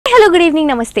Hello, good evening,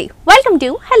 namaste. Welcome to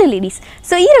Hello Ladies.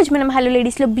 So ee roju manam Hello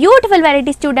Ladies lo beautiful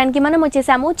varieties చూడడానికి మనం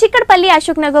వచ్చేసాము Chikkadpally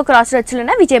Ashok Nagar cross roads లో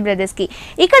ఉన్న Vijay brothers కి.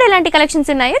 ఇక్కడ ఎలాంటి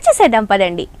కలెక్షన్స్ ఉన్నాయో చూసేద్దాం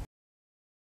పదండి.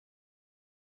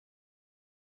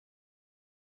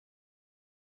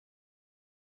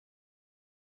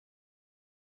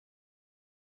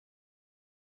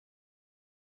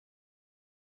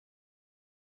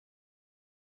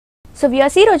 సో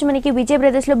వ్యూయర్స్ ఈ రోజు మనకి విజయ్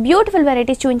బ్రదర్స్ లో బ్యూటిఫుల్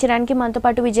వెరైటీస్ చూపించడానికి మనతో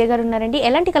పాటు విజయ్ గారు ఉన్నారండి.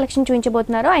 ఎలాంటి కలెక్షన్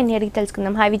చూపించబోతున్నారో ఆయన అడిగి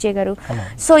తెలుసుకుందాం. హాయ్ విజయ్ గారు.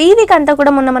 సో ఈ వీక్ అంతా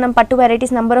కూడా మనం పట్టు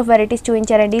varieties number of varieties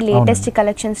చూపించారండి latest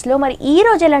collections లో. మరి ఈ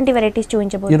రోజు ఎలాంటి వెరైటీస్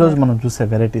చూపించబోతున్నారు? ఈ రోజు మనం చూసే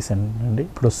వెరైటీస్ అండి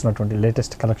ఇప్పుడు వస్తున్నటువంటి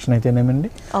లేటెస్ట్ కలెక్షన్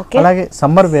అయితేనేమండి, అలాగే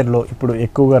సమ్మర్ వేర్ లో ఇప్పుడు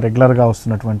ఎక్కువగా రెగ్యులర్ గా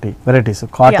వస్తున్నటువంటి వెరైటీస్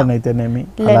కాటన్ అయితేనేమి,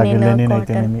 అలాగే లెనిన్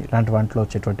అయితేనేమి, ఇలాంటి వాటిలో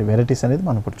వచ్చేటువంటి వెరైటీస్ అనేది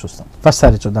మనం ఇప్పుడు చూస్తాం. ఫస్ట్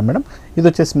సారీ చూద్దాం మేడం. ఇది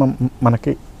వచ్చేసి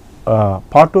మనకి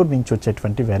పాటూర్ నుంచి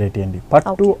వచ్చేటువంటి వెరైటీ అండి.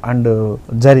 పట్టు అండ్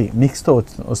జరీ మిక్స్ తో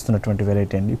వస్తున్నటువంటి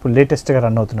వెరైటీ అండి. ఇప్పుడు లేటెస్ట్ గా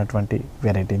రన్ అవుతున్నటువంటి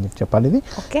వెరైటీ అని చెప్పాలి. ఇది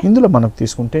ఇందులో మనకు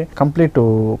తీసుకుంటే కంప్లీట్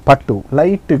పట్టు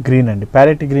లైట్ గ్రీన్ అండి,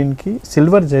 ప్యారెట్ గ్రీన్ కి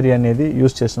సిల్వర్ జరీ అనేది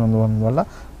యూజ్ చేసినందువల్ల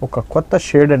ఒక కొత్త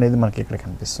షేడ్ అనేది మనకి ఇక్కడ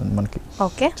కనిపిస్తుంది. మనకి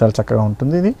చాలా చక్కగా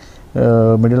ఉంటుంది. ఇది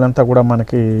మిడిల్ అంతా కూడా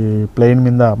మనకి ప్లెయిన్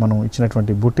మీద మనం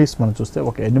ఇచ్చినటువంటి బుటీస్ మనం చూస్తే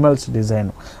ఒక ఎనిమల్స్ డిజైన్,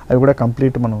 అవి కూడా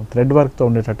కంప్లీట్ మనం థ్రెడ్ వర్క్తో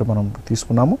ఉండేటట్టు మనం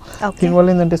తీసుకున్నాము.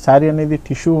 దీనివల్ల ఏంటంటే శారీ అనేది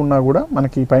టిష్యూ ఉన్నా కూడా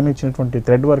మనకి పైన ఇచ్చినటువంటి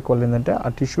థ్రెడ్ వర్క్ వల్ల ఏంటంటే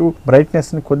ఆ టిష్యూ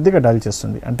బ్రైట్నెస్ని కొద్దిగా డల్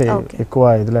చేస్తుంది. అంటే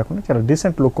ఎక్కువ ఇది లేకుండా చాలా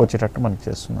డీసెంట్ లుక్ వచ్చేటట్టు మనకి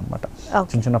చేస్తుంది అనమాట.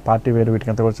 చిన్న చిన్న పార్టీ వేర్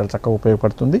వీటికంతా కూడా చాలా చక్కగా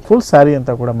ఉపయోగపడుతుంది. ఫుల్ శారీ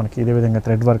అంతా కూడా మనకి ఇదే విధంగా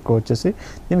థ్రెడ్ వర్క్ వచ్చేసి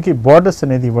దీనికి బార్డర్స్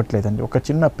అనేది ఇవ్వట్లేదండి. ఒక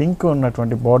చిన్న పింక్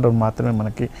ఉన్నటువంటి బార్డర్ మాత్రమే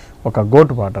మనకి ఒక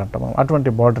గోట్ బార్డర్ అంటాం, అటువంటి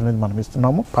బార్డర్ అనేది మనం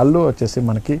ఇస్తున్నాము. పళ్ళు వచ్చేసి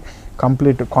మనకి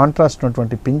కంప్లీట్ కాంట్రాస్ట్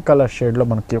ఉన్నటువంటి పింక్ కలర్ షేడ్ లో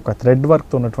మనకి ఒక థ్రెడ్ వర్క్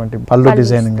తో ఉన్నటువంటి పళ్ళు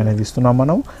డిజైనింగ్ అనేది ఇస్తున్నాం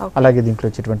మనం. అలాగే దీంట్లో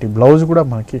వచ్చేటువంటి బ్లౌజ్ కూడా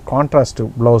మనకి కాంట్రాస్ట్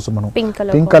బ్లౌజ్ మనం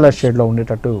పింక్ కలర్ షేడ్ లో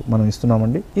ఉండేటట్టు మనం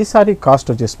ఇస్తున్నామండి. ఈ సారీ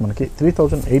కాస్ట్ వచ్చేసి మనకి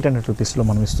 3800 రూపీస్ లో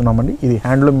మనం ఇస్తున్నామండి. ఇది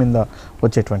హ్యాండ్లూమ్ మీద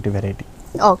వచ్చేటువంటి వెరైటీ.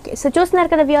 ఓకే, సో చూస్తున్నారు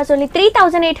కదా వ్యూయర్స్, ఓన్లీ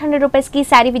 3800 రూపీస్ కి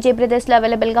సారీ విజయ్ బ్రదర్స్ లో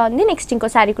అవైలబుల్ గా ఉంది. నెక్స్ట్ ఇంకో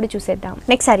సారీ కూడా చూసేద్దాం.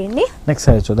 నెక్స్ట్ సారీ అండి, నెక్స్ట్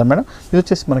సారీ చూద్దాం మేడం. ఇది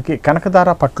వచ్చేసి మనకి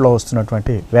కనకదార పట్టులో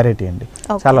వస్తున్నటువంటి వెరైటీ అండి.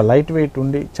 చాలా లైట్ వెయిట్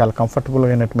ఉండి చాలా కంఫర్టబుల్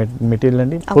అయిన మెటీరియల్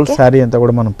అండి. ఫుల్ సారీ అంతా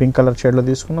కూడా మనం పింక్ కలర్ షేడ్ లో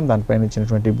తీసుకున్నాం. దానిపైన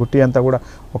ఇచ్చినటువంటి బుట్టి అంతా కూడా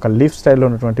ఒక లీఫ్ స్టైల్లో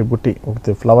ఉన్నటువంటి బుట్టి,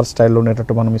 ఒక ఫ్లవర్ స్టైల్లో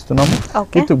ఉండేటట్టు మనం ఇస్తున్నాము.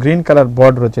 విత్ గ్రీన్ కలర్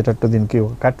బార్డర్ వచ్చేటట్టు దీనికి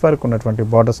ఒక కట్ వర్క్ ఉన్నటువంటి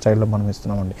బార్డర్ స్టైల్లో మనం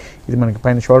ఇస్తున్నామండి. ఇది మనకి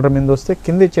పైన షోల్డర్ మీద వస్తే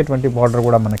కింద ఇచ్చేటువంటి బార్డర్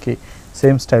కూడా మనకి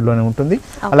సేమ్ స్టైల్లోనే ఉంటుంది.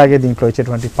 అలాగే దీంట్లో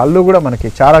వచ్చేటువంటి పళ్ళు కూడా మనకి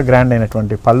చాలా గ్రాండ్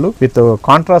అయినటువంటి పళ్ళు విత్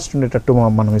కాంట్రాస్ట్ ఉండేటట్టు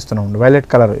మనం ఇస్తున్నాం. వైలెట్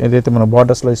కలర్ ఏదైతే మనం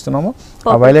బార్డర్స్ లో ఇస్తున్నామో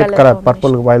ఆ వైలెట్ కలర్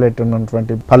పర్పుల్ వైలెట్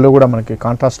ఉన్నటువంటి పళ్ళు కూడా మనకి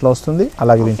కాంట్రాస్ట్ లో వస్తుంది.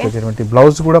 అలాగే దీంట్లో వచ్చేటువంటి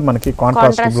బ్లౌజ్ కూడా మనకి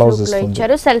కాంట్రాస్ట్ బ్లౌజ్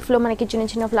ఇస్తుంది. సెల్ఫ్ లో మనకి చిన్న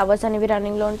చిన్న ఫ్లవర్స్ అనేవి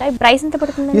రన్నింగ్ లో ఉంటాయి. ప్రైస్ ఎంత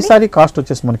పడుతుంది? ఈ సారీ కాస్ట్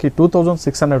వచ్చేసి మనకి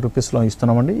 2600 రూపీస్ లో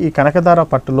ఇస్తున్నామండి. ఈ కనకదార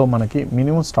పట్టులో మనకి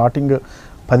మినిమం స్టార్టింగ్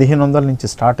 1500 నుంచి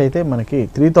స్టార్ట్ అయితే మనకి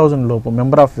 3000 లోపు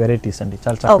మెంబర్ ఆఫ్ వెరైటీస్ అండి.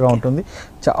 చాలా చక్కగా ఉంటుంది,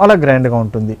 చాలా గ్రాండ్గా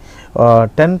ఉంటుంది.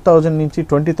 10,000 నుంచి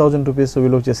 20,000 రూపీస్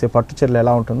విలువ చేసే పట్టు చీరలు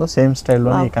ఎలా ఉంటుందో సేమ్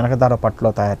స్టైల్లోనే ఈ కనకదార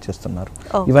పట్టులో తయారు చేస్తున్నారు.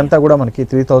 ఇవంతా కూడా మనకి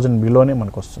 3000 బిలోనే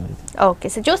మనకు వస్తుంది. ఓకే,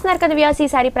 సో చూస్తున్నారు కదా వ్యూయర్స్, ఈ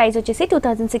సారీ ప్రైస్ వచ్చేసి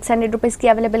 2600 రూపీస్ కి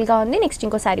అవైలబుల్ గా ఉంది. నెక్స్ట్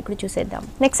ఇంకో సారీ కూడా చూసేద్దాం.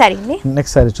 నెక్స్ట్ సారీ అండి,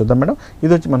 నెక్స్ట్ సారీ చూద్దాం మేడం.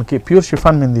 ఇది వచ్చి మనకి ప్యూర్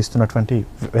షిఫాన్ మీద ఇస్తున్నటువంటి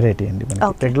వెరైటీ అండి.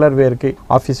 మనకి రెగ్యులర్ వేర్ కి,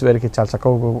 ఆఫీస్ వేర్ కి చాలా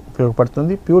చక్కగా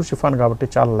ఉపయోగపడుతుంది. ప్యూర్ షిఫాన్ కాబట్టి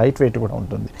చాలా లైట్ వెయిట్ కూడా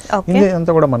ఉంటుంది. ఇది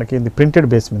అంతా కూడా మనకి ఇది ప్రింటెడ్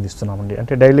బేస్ మీద ఇస్తున్నామండి.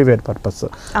 అంటే డైలీ వేర్ పర్పస్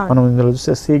మనం ఇందులో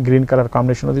చూస్తే గ్రీన్ కలర్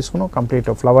కాంబినేషన్ లో తీసుకున్నాం. కంప్లీట్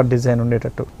ఫ్లవర్ డిజైన్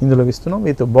ఉండేటట్టు ఇందులో ఇస్తున్నాం.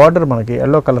 విత్ బార్డర్ మనకి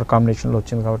ఎల్లో కలర్ కాంబినేషన్ లో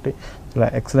వచ్చింది కాబట్టి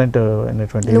ఎక్సలెంట్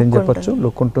అయినటువంటి ఇది చెప్పొచ్చు,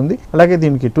 లుక్ ఉంటుంది. అలాగే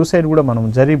దీనికి టూ సైడ్ కూడా మనం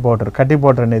జరీ బార్డర్, కడ్డీ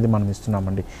బార్డర్ అనేది మనం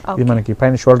ఇస్తున్నామండి. ఇది మనకి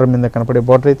పైన షోల్డర్ మీద కనపడే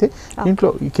బార్డర్ అయితే దీంట్లో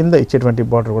కింద ఇచ్చేటువంటి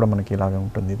బార్డర్ కూడా మనకి ఇలాగే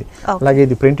ఉంటుంది. ఇది అలాగే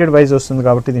ఇది ప్రింటెడ్ వైజ్ వస్తుంది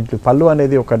కాబట్టి దీంట్లో పళ్ళు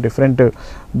అనేది ఒక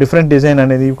డిఫరెంట్ డిజైన్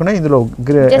అనేది కూడా ఇందులో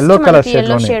ఎల్లో కలర్ షేడ్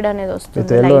లో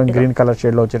with yellow and green colour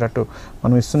shade లో వచ్చేటట్టు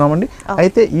మనం ఇస్తున్నామండి.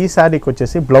 అయితే ఈ సారీకి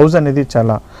వచ్చేసి బ్లౌజ్ అనేది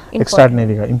చాలా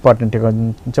ఎక్స్ట్రాడినరీగా ఇంపార్టెంట్ గా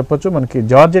చెప్పొచ్చు. మనకి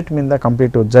జార్జెట్ మీద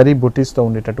కంప్లీట్ జరీ బుటీస్ తో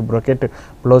ఉండేటట్టు బ్రోకెట్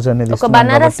బ్లౌజ్ అనేది ఒక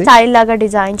బనారస్ స్టైల్ లాగా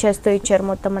డిజైన్ చేస్తూ ఇచ్చారు.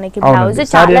 మొత్తం మనకి బ్లౌజ్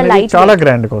చాలా లైట్, చాలా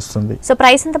గ్రాండ్ గా వస్తుంది. సో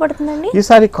ప్రైస్ ఎంత పడుతుందండి? ఈ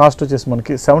సారీ కాస్ట్ వచ్చేసి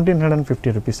మనకి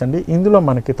 1750 రూపీస్ అండి. ఇందులో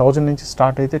మనకి 1000 నుంచి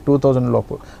స్టార్ట్ అయితే 2000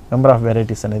 లోపు నెంబర్ ఆఫ్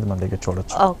వెరైటీస్ అనేది మన దగ్గర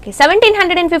చూడొచ్చు. ఓకే,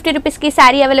 1750 రూపీస్ కి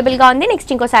సారీ అవైలబుల్ గా ఉంది.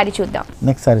 నెక్స్ట్ ఇంకో సారీ చూద్దాం.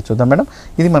 నెక్స్ట్ సారీ చూద్దాం మేడం.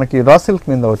 ఇది మనకి రా సిల్క్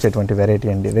మీద వచ్చేటువంటి వెరైటీ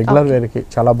అండి. రెగ్యులర్ వేర్ కి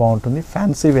చాలా బాగుంటుంది,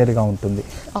 ఫ్యాన్సీ వేర్ గా ఉంటుంది,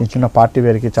 చిన్న చిన్న పార్టీ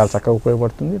వేర్ కి చాలా చక్కగా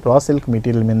ఉపయోగపడుతుంది. రా సిల్క్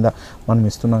మెటీరియల్ మీద మనం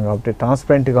ఇస్తున్నాం కాబట్టి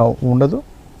ట్రాన్స్పరెంట్ గా ఉండదు,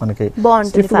 మనకి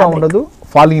స్టిఫ్ గా ఉండదు,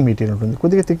 ఫాలింగ్ మెటీరియల్ ఉంటుంది.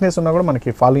 కొద్దిగా థిక్నెస్ ఉన్నా కూడా మనకి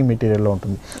ఫాలింగ్ మెటీరియల్లో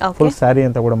ఉంటుంది. ఫుల్ శారీ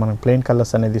అంతా కూడా మనం ప్లెయిన్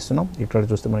కలర్స్ అనేది ఇస్తున్నాం. ఇక్కడ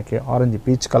చూస్తే మనకి ఆరెంజ్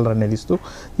పీచ్ కలర్ అనేది ఇస్తూ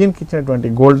దీనికి ఇచ్చినటువంటి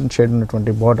గోల్డెన్ షేడ్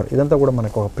ఉన్నటువంటి బార్డర్ ఇదంతా కూడా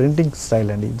మనకి ఒక ప్రింటింగ్ స్టైల్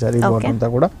అండి. జరీ బార్డర్ అంతా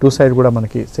కూడా టూ సైడ్ కూడా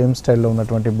మనకి సేమ్ స్టైల్లో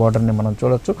ఉన్నటువంటి బార్డర్ ని మనం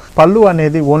చూడొచ్చు. పళ్ళు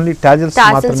అనేది ఓన్లీ టాజిల్స్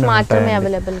మాత్రమే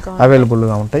అవైలబుల్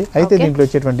గా ఉంటాయి. అయితే దీంట్లో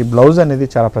వచ్చేటువంటి బ్లౌజ్ అనేది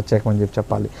చాలా ప్రత్యేకమని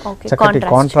చెప్పాలి. చక్కటి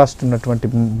కాంట్రాస్ట్ ఉన్నటువంటి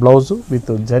బ్లౌజ్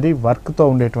విత్ జరీ వర్క్ తో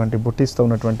ఉండేటువంటి బుట్టీస్ తో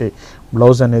ఉన్నటువంటి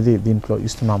బ్లౌజ్ అనేది దీంట్లో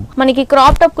ఇస్తున్నాము. మనకి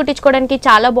క్రాప్ టాప్ కుట్టించుకోవడానికి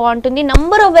చాలా బాగుంటుంది.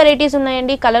 నంబర్ ఆఫ్ వెరైటీస్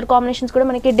ఉన్నాయండి. కలర్ కాంబినేషన్స్ కూడా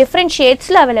మనకి డిఫరెంట్ షేడ్స్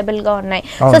లో అవైలబుల్ గా ఉన్నాయి.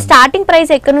 సో స్టార్టింగ్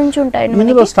ప్రైస్ ఎక్కడ నుంచి ఉంటాయండి?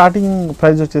 ఇందులో స్టార్టింగ్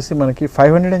ప్రైస్ వచ్చేసి మనకి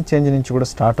 500 and చేంజ్ నుంచి కూడా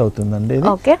స్టార్ట్ అవుతుందండి.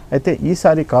 అయితే ఈ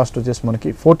సారీ కాస్ట్ వచ్చేసి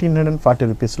మనకి 1440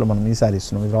 రూపీస్ లో మనం ఈ సారీ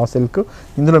ఇస్తున్నాం. Raw silk.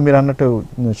 ఇందులో మీరు అన్నట్టు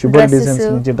షుగర్ డిజైన్స్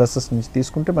నుంచి డ్రెస్సెస్ నుంచి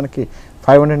తీసుకుంటే మనకి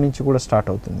 500 నుంచి కూడా స్టార్ట్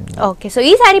అవుతుంది. ఓకే, సో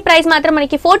ఈ సారీ ప్రైస్ మాత్రం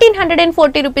మనకి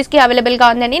 1440 రూపీస్ కి అవైలబుల్ గా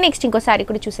ఉందండి. నెక్స్ట్ ఇంకో సారీ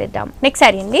కూడా చూసేద్దాం. నెక్స్ట్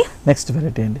సారీ అండి, నెక్స్ట్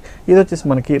వెరైటీ అండి. ఇది వచ్చేసి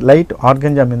మనకి లైట్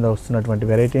ఆర్గంజా మీద వస్తున్నటువంటి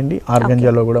వెరైటీ అండి.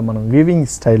 ఆర్గంజాలో కూడా మనం వీవింగ్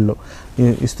స్టైల్లో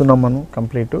ఇస్తున్నాం. మనం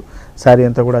కంప్లీట్ శారీ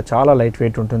అంతా కూడా చాలా లైట్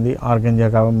వెయిట్ ఉంటుంది. ఆర్గంజా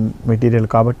మెటీరియల్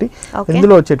కాబట్టి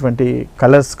ఇందులో వచ్చేటువంటి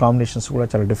కలర్స్ కాంబినేషన్స్ కూడా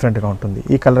చాలా డిఫరెంట్గా ఉంటుంది.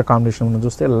 ఈ కలర్ కాంబినేషన్ మనం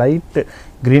చూస్తే లైట్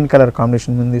గ్రీన్ కలర్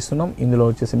కాంబినేషన్ ముందు ఇస్తున్నాం. ఇందులో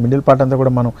వచ్చేసి మిడిల్ పార్ట్ అంతా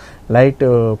కూడా మనం లైట్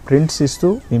ప్రింట్స్ ఇస్తూ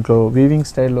దీంట్లో వీవింగ్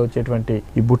స్టైల్లో వచ్చేటువంటి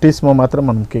ఈ బుటీస్ మాత్రం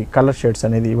మనకి కలర్ షేడ్స్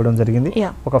అనేది ఇవ్వడం జరిగింది.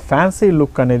 ఒక ఫ్యాన్సీ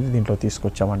లుక్ అనేది దీంట్లో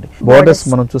తీసుకొచ్చామండి. బోర్డర్స్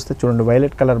మనం చూస్తే చూడండి,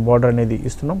 వైలెట్ కలర్ బార్డర్ అనేది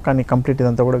ఇస్తున్నాం. కానీ కంప్లీట్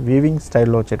ఇదంతా కూడా వీవింగ్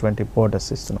స్టైల్లో వచ్చేటువంటి బోర్డర్స్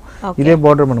ఇస్తున్నాం. ఇదే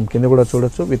బార్డర్ మనం కింద కూడా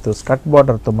చూడొచ్చు. విత్ స్కర్ట్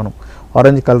బార్డర్తో మనం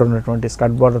ఆరెంజ్ కలర్ ఉన్నటువంటి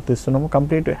skirt border తీస్తున్నాము.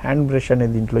 Complete hand brush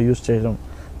అనేది దీంట్లో యూజ్ చేయడం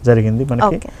జరిగింది.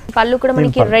 మనకి పళ్ళు కూడా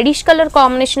మనకి రెడిష్ కలర్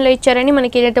కాంబినేషన్ లో ఇచ్చారని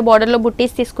మనకి ఏదైతే బార్డర్ లో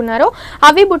బుట్టీస్ తీసుకున్నారో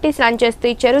అవి బుట్టీస్ రన్ చేస్తూ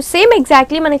ఇచ్చారు. సేమ్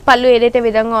ఎగ్జాక్ట్లీ మనకి పళ్ళు ఏదైతే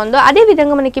విధంగా ఉందో అదే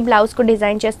విధంగా మనకి బ్లౌజ్ కు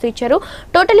డిజైన్ చేస్తూ ఇచ్చారు.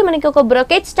 టోటల్లీ మనకి ఒక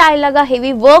బ్రొకెట్ స్టైల్ లాగా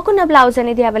హెవీ వర్క్ ఉన్న బ్లౌజ్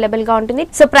అనేది అవైలబుల్ గా ఉంటుంది.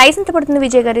 సో ప్రైస్ ఎంత పడుతుంది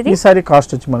విజయ్ గారు? ఈ సారీ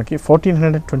కాస్ట్ వచ్చి మనకి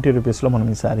 1420 రూపీస్ లో మనం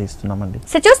ఈ సారీ ఇస్తున్నామండి.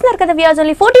 సో చూస్తున్నారు కదా వ్యూయర్స్,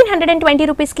 ఓన్లీ 1420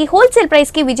 రూపీస్ కి హోల్సేల్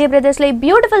ప్రైస్ కి విజయ్ బ్రదర్స్ లో ఈ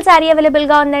బ్యూటిఫుల్ సారీ అవైలబుల్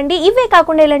గా ఉందండి. ఇవే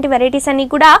కాకుండా ఇలాంటి వెరైటీస్ అన్ని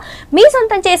కూడా మీ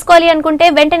సొంతం చేసుకోవాలి అనుకుంటే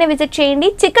వెంటనే విజిట్ చేయండి.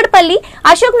 చిక్కడపల్లి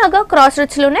అశోక్ నగర్ క్రాస్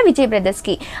రోడ్స్ లో ఉన్న విజయ్ బ్రదర్స్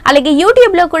కి. అలాగే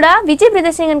యూట్యూబ్ లో కూడా విజయ్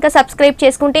బ్రదర్స్ ని కనుక సబ్స్క్రైబ్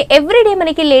చేసుకుంటే ఎవ్రీడే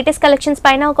మనకి లేటెస్ట్ కలెక్షన్స్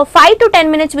పైన ఒక 5 to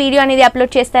 10 minutes వీడియో అనేది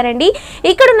అప్లోడ్ చేస్తారండి.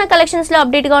 ఇక్కడ ఉన్న కలెక్షన్స్ లో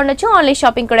అప్డేట్ గా ఉండొచ్చు. ఆన్లైన్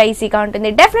షాపింగ్ కూడా ఈజీగా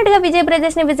ఉంటుంది. డెఫినెట్ గా విజయ్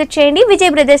బ్రదర్స్ ని విజిట్ చేయండి.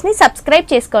 విజయ్ బ్రదర్స్ ని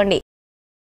సబ్స్క్రైబ్ చేసుకోండి.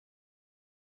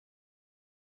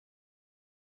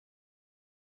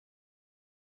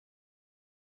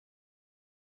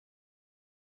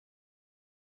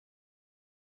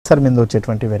 టసర్ మీద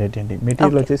వచ్చేటువంటి వెరైటీ అండి.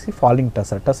 మెటీరియల్ వచ్చేసి ఫాలింగ్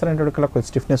టసర్. టసర్ అనేటప్పటికల్లా కొంచెం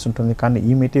స్టిఫ్నెస్ ఉంటుంది, కానీ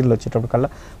ఈ మెటీరియల్ వచ్చేటప్పటికల్లా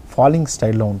ఫాలింగ్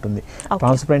స్టైల్లో ఉంటుంది.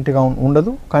 ట్రాన్స్పరెంట్గా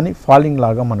ఉండదు, కానీ ఫాలింగ్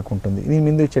లాగా మనకు ఉంటుంది. దీని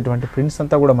మీద వచ్చేటువంటి ప్రింట్స్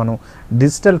అంతా కూడా మనం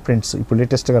డిజిటల్ ప్రింట్స్, ఇప్పుడు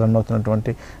లేటెస్ట్గా రన్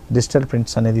అవుతున్నటువంటి డిజిటల్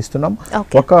ప్రింట్స్ అనేది ఇస్తున్నాం.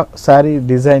 ఒక శారీ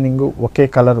డిజైనింగ్ ఒకే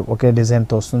కలర్ ఒకే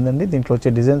డిజైన్తో వస్తుందండి. దీంట్లో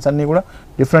వచ్చే డిజైన్స్ అన్ని కూడా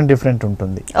డిఫరెంట్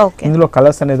ఉంటుంది. ఇందులో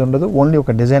కలర్స్ అనేది ఉండదు, ఓన్లీ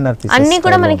ఒక డిజైనర్ పీస్ అన్ని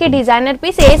కూడా మనకి డిజైనర్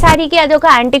పీస్. ఏ సారీకి అది ఒక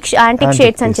యాంటిక్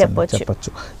షేడ్స్ అని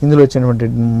చెప్పొచ్చు. ఇందులో వచ్చినటువంటి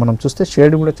మనం చూస్తే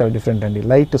షేడ్ కూడా చాలా డిఫరెంట్ అండి.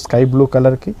 లైట్ స్కై బ్లూ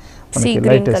కలర్ కి మనకి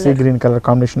light sea green colour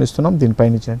combination ఇస్తున్నాం.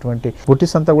 దీనిపైన ఇచ్చినటువంటి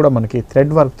బుటీస్ అంతా కూడా మనకి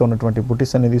థ్రెడ్ వర్క్ తో ఉన్నటువంటి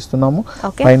బుటీస్ అనేది ఇస్తున్నాము.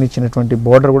 పైన ఇచ్చినటువంటి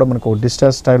బార్డర్ కూడా మనకు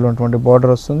డిజిటల్ స్టైల్ ఉన్నటువంటి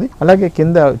బార్డర్ వస్తుంది. అలాగే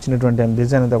కింద ఇచ్చినటువంటి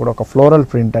డిజైన్ అంతా కూడా ఒక ఫ్లోరల్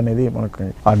ప్రింట్ అనేది మనకి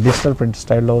ఆ డిజిటల్ ప్రింట్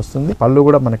స్టైల్లో వస్తుంది. పళ్ళు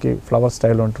కూడా మనకి ఫ్లవర్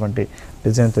స్టైల్లో ఉన్నటువంటి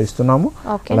డిజైన్ తో ఇస్తున్నాము.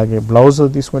 అలాగే బ్లౌజ్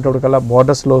తీసుకునేటప్పటికల్లా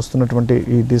బార్డర్స్ లో వస్తున్నటువంటి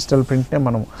ఈ డిజిటల్ ప్రింట్ నే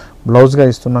మనం బ్లౌజ్ గా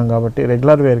ఇస్తున్నాం కాబట్టి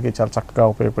రెగ్యులర్ వేర్ కి చాలా చక్కగా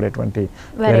ఉపయోగపడేటువంటి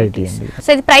వెరైటీ అండి. సో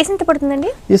ఇది ప్రైస్ ఎంత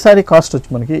పడుతుందండి? ఈ సారీ కాస్ట్ వచ్చి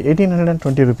మనకి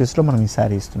 1820 రూపీస్ లో మనం ఈ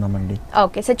సారీ ఇస్తున్నామండి.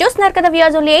 ఓకే, సో చూస్తున్నారు కదా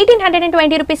వ్యూయర్స్, ఓన్లీ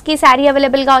 1820 రూపీస్ కి సారీ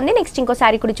అవైలబుల్ గా ఉంది. నెక్స్ట్ ఇంకో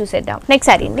సారీ కూడా చూసేద్దాం. నెక్స్ట్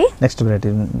సారీ అండి, నెక్స్ట్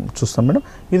వెరైటీ చూస్తాం మేడం.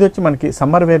 ఇది వచ్చి మనకి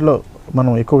సమ్మర్ వేర్ లో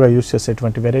మనం ఎక్కువగా యూజ్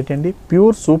చేసేటువంటి వెరైటీ అండి.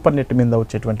 ప్యూర్ సూపర్ నెట్ మీద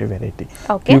వచ్చేటువంటి వెరైటీ.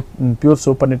 ప్యూర్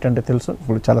సూపర్ నెట్ అంటే తెలుసు,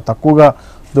 ఇప్పుడు చాలా తక్కువగా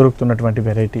దొరుకుతున్నటువంటి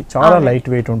వెరైటీ. చాలా లైట్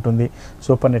వెయిట్ ఉంటుంది.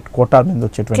 సూపర్ నెట్ కోటా మీద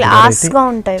వచ్చేటువంటి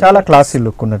వెరైటీ, చాలా క్లాసీ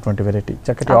లుక్ ఉన్నటువంటి వెరైటీ.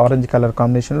 చక్కటి ఆరెంజ్ కలర్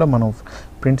కాంబినేషన్ లో మనం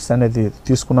ప్రింట్స్ అనేది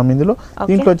తీసుకున్నాం. ఇందులో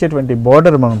దీంట్లో వచ్చేటువంటి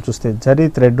బార్డర్ మనం చూస్తే జరీ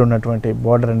థ్రెడ్ ఉన్నటువంటి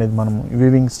బార్డర్ అనేది మనం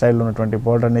వీవింగ్ స్టైల్ ఉన్నటువంటి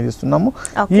బార్డర్ అనేది ఇస్తున్నాము.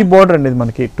 ఈ బార్డర్ అనేది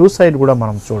మనకి టూ సైడ్ కూడా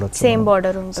మనం చూడొచ్చు.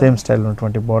 సేమ్ స్టైల్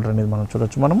ఉన్నటువంటి బార్డర్ అనేది మనం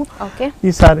చూడొచ్చు మనము.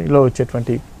 ఈ సారీలో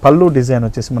వచ్చేటువంటి పళ్ళు డిజైన్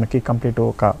వచ్చేసి మనకి కంప్లీట్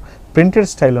ఒక ప్రింటెడ్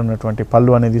స్టైల్ ఉన్నటువంటి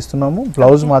పళ్ళు అనేది ఇస్తున్నాము.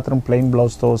 బ్లౌజ్ మాత్రం ప్లెయిన్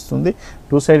బ్లౌజ్ తో వస్తుంది.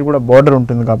 టూ సైడ్ కూడా బార్డర్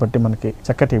ఉంటుంది కాబట్టి మనకి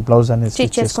చక్కటి బ్లౌజ్ అనేది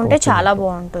స్టిచ్ చేసుకుంటే చాలా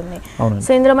బాగుంటుంది.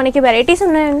 సో ఇందులో మనకి వెరైటీస్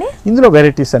ఉన్నాయండి. ఇందులో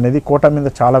వెరైటీస్ అనేది కోటా మీద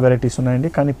చాలా వెరైటీస్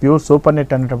ఉన్నాయండి. కానీ ప్యూర్ సూపర్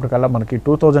నెట్ అనేటప్పటికల్లా మనకి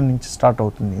 2000 నుంచి స్టార్ట్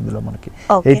అవుతుంది. ఇందులో మనకి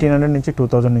 1800 నుంచి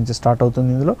 2000 నుంచి స్టార్ట్ అవుతుంది.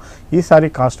 ఇందులో ఈ సారీ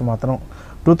కాస్ట్ మాత్రం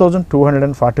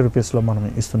 2240 రూపీస్లో మనం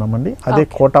ఇస్తున్నామండి. అదే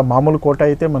కోట మామూలు కోట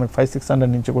అయితే మనకు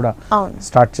 500-600 నుంచి కూడా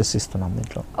స్టార్ట్ చేసి ఇస్తున్నాం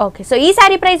దీంట్లో. ఓకే, సో ఈ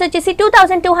సారీ ప్రైస్ వచ్చేసి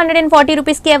 2240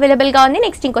 రూపీస్ కి అవైలబుల్ గా ఉంది.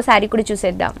 నెక్స్ట్ ఇంకో సారీ కూడా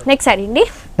చూసేద్దాం. నెక్స్ట్ సారీ అండి,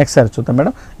 నెక్స్ట్ సారీ చూద్దాం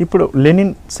మేడం. ఇప్పుడు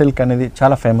లెనిన్ సిల్క్ అనేది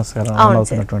చాలా ఫేమస్ గా రన్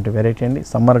అవుతున్నటువంటి వెరైటీ అండి.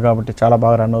 సమ్మర్ కాబట్టి చాలా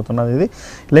బాగా రన్ అవుతున్నది. ఇది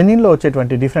లెనిన్ లో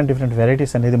వచ్చేటువంటి డిఫరెంట్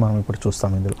వెరైటీస్ అనేది మనం ఇప్పుడు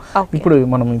చూస్తాం ఇందులో. ఇప్పుడు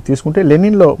మనం తీసుకుంటే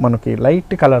లెనిన్ లో మనకి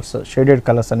లైట్ కలర్స్, షేడెడ్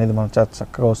కలర్స్ అనేది మనం చాలా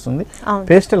చక్కగా వస్తుంది.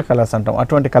 పేస్టల్ కలర్స్ అంటాం,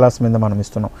 అటువంటి కలర్స్ మీద మనం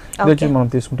ఇస్తున్నాం. ఇది వచ్చి మనం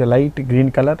తీసుకుంటే light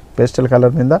green colour, pastel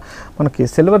colour మీద మనకి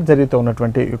సిల్వర్ జరీతో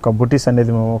ఉన్నటువంటి ఒక బుటీస్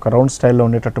అనేది ఒక రౌండ్ స్టైల్లో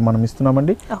ఉండేటట్టు మనం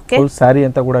ఇస్తున్నామండి. ఫుల్ శారీ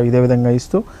అంతా కూడా ఇదే విధంగా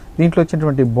ఇస్తూ దీంట్లో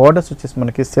వచ్చినటువంటి బార్డర్స్ వచ్చేసి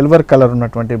మనకి సిల్వర్ కలర్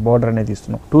ఉన్నటువంటి బార్డర్ అనేది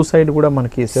ఇస్తున్నాం. 2 సైడ్ కూడా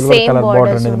మనకి సిల్వర్ కలర్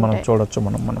బార్డర్ అనేది మనం చూడొచ్చు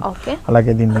మనం.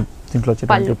 అలాగే దీంట్లో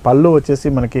వచ్చేటువంటి పళ్ళు వచ్చేసి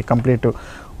మనకి కంప్లీట్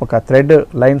ఒక థ్రెడ్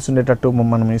లైన్స్ ఉండేటట్టు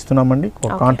మనం ఇస్తున్నామండి,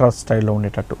 ఒక కాంట్రాస్ట్ స్టైల్లో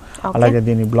ఉండేటట్టు. అలాగే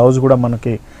దీని బ్లౌజ్ కూడా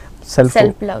మనకి సెల్ఫ్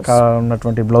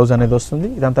ఉన్నటువంటి బ్లౌజ్ అనేది వస్తుంది.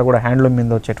 ఇదంతా కూడా హ్యాండ్లూమ్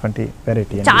మీద వచ్చేటువంటి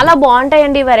వెరైటీ. చాలా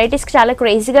బాగుంటాయండి వెరైటీస్, చాలా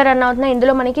క్రేజీగా రన్ అవుతున్నాయి.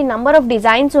 ఇందులో మనకి నంబర్ ఆఫ్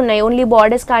డిజైన్స్ ఉన్నాయి. ఓన్లీ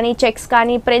బార్డర్స్ కానీ, చెక్స్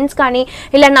కానీ, ప్రింట్స్ కానీ,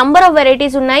 ఇలా నంబర్ ఆఫ్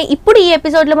వెరైటీస్ ఉన్నాయి. ఇప్పుడు ఈ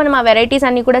ఎపిసోడ్ లో మనం ఆ వెరైటీస్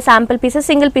అన్ని కూడా శాంపుల్ పీసెస్,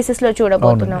 సింగిల్ పీసెస్ లో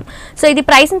చూడబోతున్నాం. సో ఇది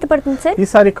ప్రైస్ ఎంత పడుతుంది సార్? ఈ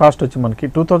సారీ కాస్ట్ వచ్చి మనకి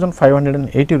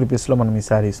 2580 రూపీస్ లో మనం ఈ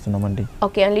సారీ ఇస్తున్నామండి.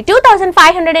 ఓకే, ఓన్లీ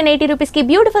 2580 రూపీస్ కి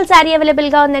బ్యూటిఫుల్ సారీ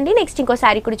అవైలబుల్ గా ఉందండి. నెక్స్ట్ ఇంకో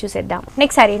సారీ కూడా చూసేద్దాం.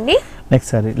 నెక్స్ట్ సారీ అండి,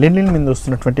 నెక్స్ట్ సారీ లెనిన్ మీద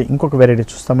వస్తున్నటువంటి ఇంకొక వెరైటీ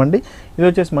చూస్తామండి. ఇది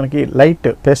వచ్చేసి మనకి లైట్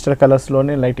పేస్టల్ కలర్స్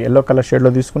లోనే లైట్ ఎల్లో కలర్ షేడ్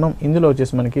లో తీసుకున్నాం. ఇందులో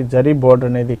వచ్చేసి మనకి జరీ బోర్డర్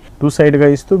అనేది 2 సైడ్ గా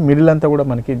ఇస్తూ మిడిల్ అంతా కూడా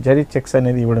మనకి జరీ చెక్స్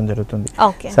అనేది ఇవ్వడం జరుగుతుంది.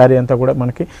 సారీ అంతా కూడా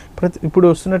మనకి ఇప్పుడు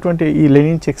వస్తున్నటువంటి ఈ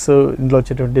లెనిన్ చెక్స్, ఇందులో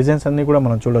వచ్చేటువంటి డిజైన్స్ అన్ని కూడా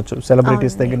మనం చూడొచ్చు.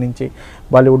 సెలబ్రిటీస్ దగ్గర నుంచి,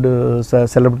 బాలీవుడ్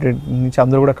సెలబ్రిటీ నుంచి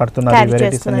అందరూ కూడా కడుతున్నారు ఈ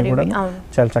వెరైటీస్ అన్ని కూడా.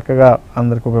 చాలా చక్కగా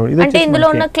అందరికి ఉపయోగపడుతుంది. ఇందులో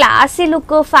ఉన్న క్లాసీ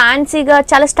లుక్, ఫ్యాన్సీగా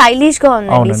చాలా స్టైలిష్ గా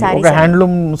ఉంది. ఒక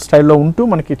హ్యాండ్లూమ్ స్టైల్లో ఉంటూ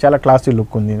మనకి చాలా క్లాసీ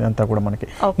లుక్ ఉంది ఇదంతా కూడా మనకి.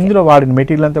 ఇందులో వాడిన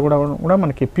మెటీరియల్ అంతా కూడా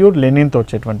మనకి ప్యూర్ లెనిన్ తో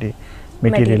వచ్చేటువంటి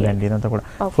మెటీరియల్ అండి. ఇదంతా కూడా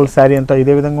ఫుల్ శారీ అంతా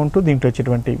ఇదే విధంగా ఉంటూ దీంట్లో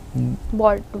వచ్చేటువంటి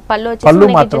పళ్ళు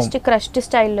మాత్రం క్రస్ట్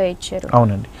స్టైల్లో ఇచ్చారు.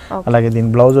 అవునండి. అలాగే దీని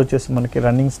బ్లౌజ్ వచ్చేసి మనకి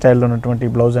రన్నింగ్ స్టైల్లో ఉన్నటువంటి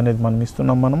బ్లౌజ్ అనేది మనం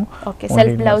ఇస్తున్నాం. మనం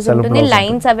సెల్ఫ్ బ్లౌజ్ ఉంటుంది,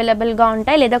 లైన్స్ అవైలబుల్ గా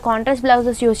ఉంటాయి, లేదా కాంట్రాస్ట్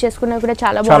బ్లౌజెస్ యూస్ చేసుకున్నా కూడా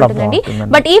చాలా బాగుంటుందండి.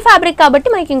 బట్ ఈ ఫ్యాబ్రిక్ కాబట్టి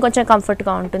మనకి ఇంకొంచెం కంఫర్ట్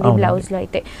గా ఉంటుంది బ్లౌజ్ లో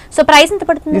అయితే. సో ప్రైస్ ఎంత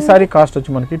పడుతుంది? ఈ సారీ కాస్ట్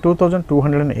వచ్చి మనకి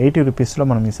 2280 రూపీస్ లో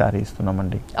మనం ఈ సారీ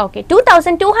ఇస్తున్నామండి. ఓకే,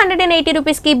 2280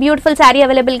 రూపీస్ కి బ్యూటిఫుల్ సారీ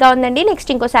అవైలబుల్ గా ఉందండి.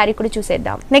 నెక్స్ట్ ఇంకో సారీ కూడా చూసేద్దాం.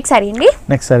 నెక్స్ట్ సారీ అండి,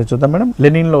 నెక్స్ట్ సారీ చూద్దాం మేడం.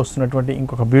 లెనిన్ లో వస్తున్నటువంటి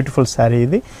ఇంకొక బ్యూటిఫుల్ సారీ.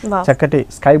 ఇది చక్కటి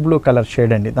స్కై బ్లూ కలర్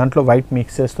షేడ్ అండి. దాంట్లో వైట్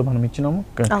మిక్స్ చేస్తూ మనం ఇచ్చినాము.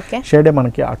 షేడే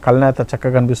మనకి ఆ కల్నేత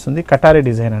చక్కగా కనిపిస్తుంది. కటారీ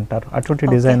డిజైన్ అంటారు, అటువంటి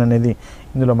డిజైన్ అనేది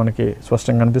ఇందులో మనకి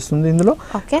స్పష్టంగా కనిపిస్తుంది. ఇందులో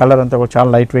కలర్ అంతా కూడా చాలా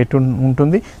లైట్ వెయిట్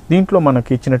ఉంటుంది. దీంట్లో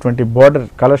మనకి ఇచ్చినటువంటి బార్డర్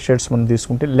కలర్ షేడ్స్ మనం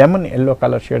తీసుకుంటే లెమన్ ఎల్లో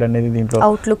కలర్ షేడ్ అనేది దీంట్లో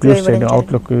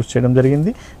అవుట్లుక్ యూస్ చేయడం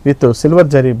జరిగింది. విత్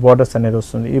సిల్వర్ జరీ బార్డర్స్ అనేది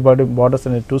వస్తుంది. ఈ బార్డర్స్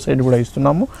అనేది 2 సైడ్ కూడా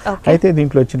ఇస్తున్నాము. అయితే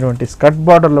దీంట్లో వచ్చినటువంటి స్కర్ట్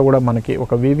బార్డర్ లో కూడా మనకి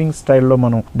ఒక వీవింగ్ స్టైల్లో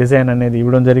మనం డిజైన్ అనేది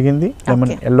ఇవ్వడం జరిగింది.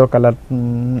 లెమన్ ఎల్లో కలర్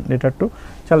ఉండేటట్టు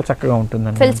చాలా చక్కగా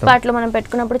ఉంటుందండి. ఫిల్స్ పార్ట్ లో మనం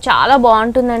పెట్టుకున్నప్పుడు చాలా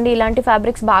బాగుంటుందండి. ఇలాంటి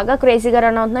ఫ్యాబ్రిక్స్ బాగా క్రేజీగా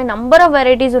రన్ అవుతున్నాయి. నంబర్ ఆఫ్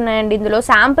వెరైటీస్ ఉన్నాయండి. ఇందులో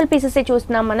శాంపుల్ పీసెస్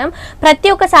చూస్తున్నాం మనం. ప్రతి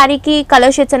ఒక్క సారీకి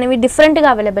కలర్ షేడ్స్ అనేవి డిఫరెంట్ గా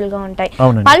అవైలబుల్ గా ఉంటాయి.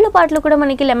 పళ్ళు పాటలు కూడా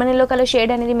మనకి లెమన్ ఎల్లో కలర్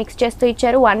షేడ్ అనేది మిక్స్ చేస్తూ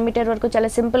ఇచ్చారు. 1 మీటర్ వరకు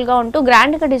చాలా సింపుల్ గా ఉంటూ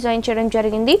గ్రాండ్ గా డిజైన్ చేయడం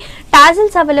జరిగింది.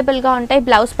 టాజిల్స్ అవైలబుల్ గా ఉంటాయి.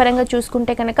 బ్లౌజ్ పరంగా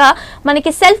చూసుకుంటే కనుక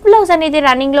మనకి సెల్ఫ్ బ్లౌజ్ అనేది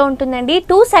రన్నింగ్ లో ఉంటుందండి.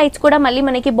 2 సైడ్స్ కూడా మళ్ళీ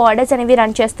మనకి బార్డర్స్ అనేవి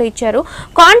రన్ చేస్తూ ఇచ్చారు.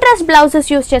 కాంట్రాస్ట్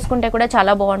బ్లౌజెస్ యూస్ చేసుకుంటే కూడా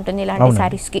చాలా బాగుంటుంది ఇలాంటి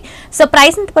సారీస్ కి. సో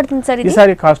ప్రైస్ ఎంత పడుతుంది సార్? ఈ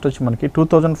సారీ కాస్ట్ వచ్చి మనకి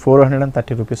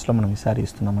 2430 రూపీస్ లో మనం ఈ సారీ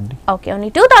ఇస్తున్నామండి. ఓకే, ఓన్లీ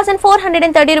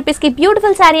 2430 రూపీస్ కి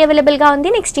బ్యూటిఫుల్ సారీ అవైలబుల్ గా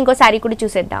ఉంది. నెక్స్ట్ ఇంకో సారీ కూడా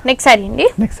చూసేద్దాం. నెక్స్ట్ సారీ అండి,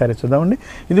 నెక్స్ట్ సారీ చూద్దామండి.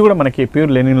 ఇది కూడా మనకి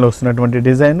ప్యూర్ లెనిన్ లో వస్తున్నటువంటి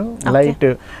డిజైన్. లైట్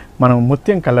మనం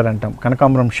ముత్యం కలర్ అంటాం,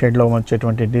 కనకాంబరం షేడ్ లో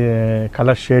వచ్చేటువంటి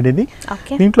కలర్ షేడ్ ఇది.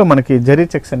 దీంట్లో మనకి జరీ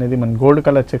చెక్స్ అనేది మనం గోల్డ్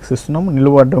కలర్ చెక్స్ ఇస్తున్నాము.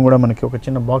 నిలువడ్డం కూడా మనకి ఒక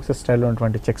చిన్న బాక్సెస్ స్టైల్లో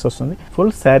ఉన్నటువంటి చెక్స్ వస్తుంది.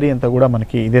 ఫుల్ శారీ అంతా కూడా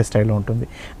మనకి ఇదే స్టైల్లో ఉంటుంది.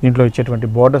 దీంట్లో ఇచ్చేటువంటి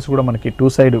బార్డర్స్ కూడా మనకి 2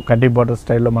 సైడ్ కడ్డీ బార్డర్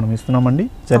స్టైల్లో మనం ఇస్తున్నామండి.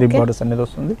 జరీ బార్డర్స్ అనేది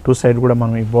వస్తుంది. 2 సైడ్ కూడా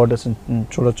మనం ఈ బార్డర్స్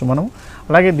చూడొచ్చు మనం.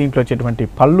 అలాగే దీంట్లో వచ్చేటువంటి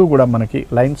పళ్ళు కూడా మనకి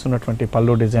లైన్స్ ఉన్నటువంటి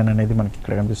పళ్ళు డిజైన్ అనేది మనకి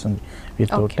ఇక్కడ కనిపిస్తుంది.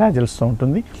 విత్ టాజిల్స్ తో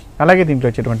ఉంటుంది. అలాగే దీంట్లో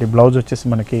వచ్చేటువంటి బ్లౌజ్ వచ్చేసి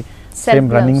మనకి సేమ్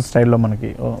రన్నింగ్ స్టైల్లో మనకి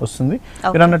వస్తుంది.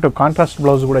 మీరు అన్నట్టు కాంట్రాస్ట్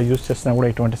బ్లౌజ్ కూడా యూస్ చేసినా కూడా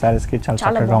ఇటువంటి సారీస్ కి చాలా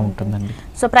చక్కగా ఉంటుందండి.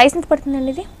 సో ప్రైస్ ఎంత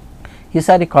పడుతుందండి ఇది? ఈ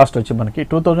సారీ కాస్ట్ వచ్చి మనకి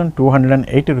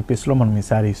 2280 రూపీస్లో మనం ఈ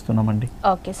సారీ ఇస్తున్నామండి.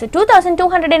 ఓకే, సో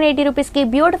 2280 రూపీస్కి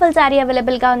బ్యూటిఫుల్ సారీ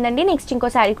అవైలబుల్గా ఉందండి. నెక్స్ట్ ఇంకో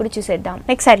సారీ కూడా చూసేద్దాం.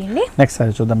 నెక్స్ట్ సారీ అండి, నెక్స్ట్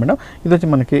సారీ చూద్దాం మేడం. ఇది వచ్చి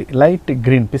మనకి లైట్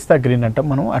గ్రీన్, పిస్తా గ్రీన్ అంటే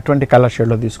మనం అటువంటి కలర్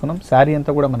షేడ్లో తీసుకున్నాం. సారీ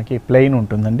అంతా కూడా మనకి ప్లెయిన్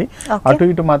ఉంటుందండి. అటు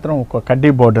ఇటు మాత్రం ఒక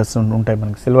కడ్డీ బార్డర్స్ ఉంటాయి,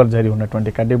 మనకి సిల్వర్ జరీ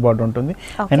ఉన్నటువంటి కడ్డీ బార్డర్ ఉంటుంది.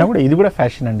 అయినా కూడా ఇది కూడా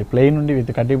ఫ్యాషన్ అండి, ప్లెయిన్ ఉండి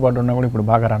విత్ కడ్డీ బార్డర్ ఉన్నా కూడా ఇప్పుడు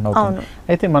బాగా రన్ అవుతుంది.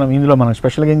 అయితే మనం ఇందులో మనం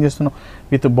స్పెషల్గా ఏం చేస్తున్నాం,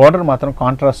 విత్ బార్డర్ మాత్రం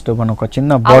కాంట్రాస్ట్ మనం ఒక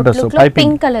చిన్న బార్డర్స్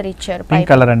పింక్ కలర్ ఇచ్చారు, పింక్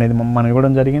కలర్ అనేది మనం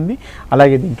ఇవ్వడం జరిగింది.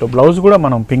 అలాగే దీంట్లో బ్లౌజ్ కూడా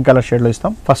మనం పింక్ కలర్ షేడ్లో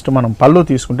ఇస్తాం. ఫస్ట్ మనం పళ్ళు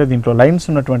తీసుకుంటే దీంట్లో లైన్స్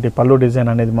ఉన్నటువంటి పళ్ళు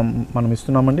డిజైన్ అనేది మనం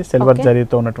ఇస్తున్నామండి. సిల్వర్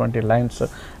జరీతో ఉన్నటువంటి లైన్స్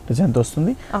డిజైన్తో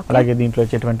వస్తుంది. అలాగే దీంట్లో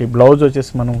వచ్చేటువంటి బ్లౌజ్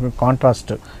వచ్చేసి మనం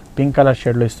కాంట్రాస్ట్ పింక్ కలర్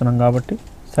షేడ్లో ఇస్తున్నాం కాబట్టి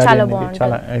చాలా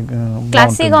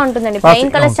క్లాసీగా ఉంటుందండి. ప్లెయిన్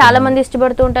కలర్స్ చాలా మంది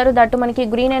ఇష్టపడుతూ ఉంటారు. దట్టు మనకి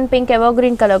green and pink ever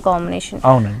green colour combination.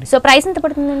 అవునండి. సో ప్రైస్ ఎంత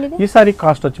పడుతుందండి ఇది? ఈ సారీ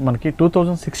కాస్ట్ వచ్చి మనకి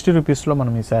 2060 రూపీస్లో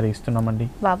మనం ఈ సారీ ఇస్తున్నామండి.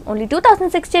 ఓన్లీ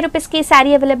 2060 రూపీస్కి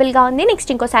సారీ అవైలబుల్ గా ఉంది.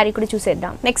 నెక్స్ట్ ఇంకో సారీ కూడా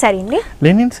చూసేద్దాం. నెక్స్ట్ సారీ అండి,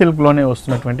 లెనిన్ సిల్క్ లోనే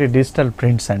వస్తున్నటువంటి డిజిటల్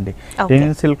ప్రింట్స్ అండి.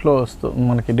 లెనిన్ సిల్క్ లో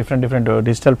మనకి డిఫరెంట్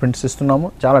డిజిటల్ ప్రింట్స్ ఇస్తున్నాము.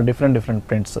 చాలా డిఫరెంట్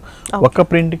ప్రింట్స్. ఒక్క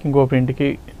ప్రింట్ కి ఇంకో ప్రింట్ కి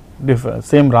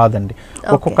సేమ్ రాదండి.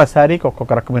 ఒక్కొక్క శారీకి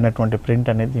ఒక్కొక్క రకమైనటువంటి ప్రింట్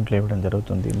అనేది దీంట్లో ఇవ్వడం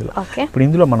జరుగుతుంది. ఇప్పుడు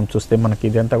ఇందులో మనం చూస్తే మనకి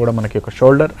ఇదంతా కూడా మనకి ఒక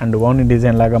షోల్డర్ అండ్ ఓని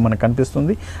డిజైన్ లాగా మనకు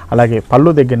కనిపిస్తుంది. అలాగే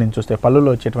పళ్ళు దగ్గర నుంచి చూస్తే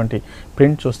పళ్ళులో వచ్చేటువంటి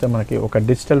ప్రింట్ చూస్తే మనకి ఒక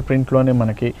డిజిటల్ ప్రింట్ లోనే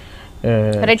మనకి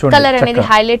రెడ్ కలర్ అనేది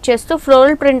హైలైట్ చేస్తూ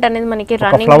ఫ్లోరల్ ప్రింట్ అనేది మనకి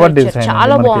రన్నింగ్ ఫ్లవర్ డిజైన్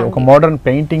చాలా బాగుంది. ఒక మోడర్న్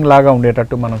పెయింటింగ్ లాగా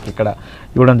ఉండేటట్టు మనకి ఇక్కడ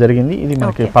ఇవ్వడం జరిగింది. ఇది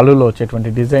మనకి పళ్ళులో వచ్చేటువంటి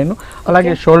డిజైన్.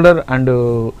 అలాగే షోల్డర్ అండ్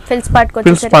ఫిల్స్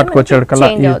పార్ట్ వచ్చే కల్లా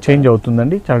చేంజ్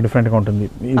అవుతుందండి. చాలా డిఫరెంట్ గా ఉంటుంది.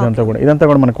 ఇదంతా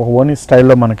కూడా మనకి ఒక ఓనీ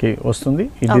స్టైల్లో మనకి వస్తుంది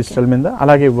ఈ డిజిటల్ మీద.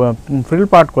 అలాగే ఫ్రిల్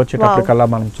పార్ట్ వచ్చేటప్పుడు కల్లా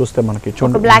మనం చూస్తే మనకి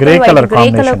గ్రే కలర్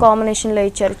కాంబినేషన్ లో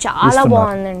ఇచ్చారు. చాలా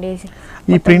బాగుందండి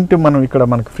ఈ ప్రింట్. మనం ఇక్కడ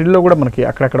మనకి ఫ్రిల్ లో కూడా మనకి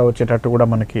అక్కడక్కడ వచ్చేటట్టు కూడా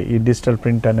మనకి ఈ డిజిటల్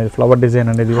ప్రింట్ అనేది ఫ్లవర్ డిజైన్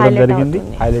అనేది ఇవ్వడం జరిగింది,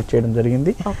 హైలైట్ చేయడం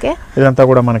జరిగింది. ఇదంతా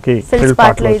కూడా మనకి ఫ్రిల్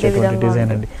పార్ట్ లో వచ్చేటువంటి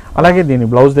డిజైన్ అండి. అలాగే దీని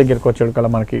బ్లౌజ్ దగ్గరకు వచ్చేటి కల్లా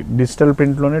మనకి డిజిటల్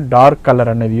ప్రింట్ లోనే డార్క్ కలర్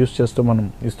అనేది యూస్ చేస్తూ మనం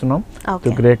ఇస్తున్నాం,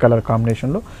 గ్రే కలర్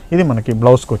కాంబినేషన్ లో. ఇది మనకి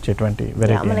బ్లౌజ్ కి వచ్చేటువంటి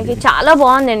వెరైటీ. మనకి చాలా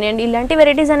బాగుందండి. ఇలాంటి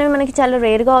వెరైటీస్ అనేవి మనకి చాలా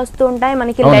రేర్ గా వస్తూ ఉంటాయి.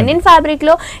 మనకి లెనిన్ ఫ్యాబ్రిక్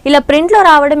లో ఇలా ప్రింట్ లో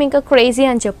రావడం ఇంకా క్రేజీ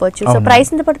అని చెప్పొచ్చు. సో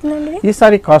ప్రైస్ ఎంత పడుతుందండి? ఈ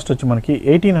సారీ కాస్ట్ వచ్చి మనకి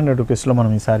 1800 రూపీస్ లో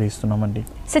మనం ఈ సారీ ఇస్తున్నామండి.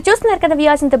 సో చూస్తున్నారు కదా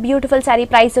వ్యూయర్స్, ఇంత బ్యూటిఫుల్ సారీ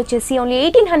ప్రైస్ వచ్చేసి ఓన్లీ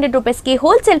 1800 రూపీస్ కి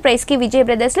హోల్సేల్ ప్రైస్ కి విజయ్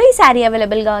బ్రదర్స్ లో ఈ సారీ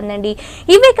అవైలబుల్ గా ఉందండి.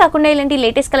 ఇవే కాకుండా ఇలాంటి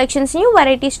లేటెస్ట్ కలెక్షన్స్, న్యూ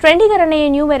వెరైటీస్, ట్రెండీగా రన్ అయ్యే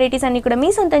న్యూ వెరైటీస్ అన్ని కూడా మీ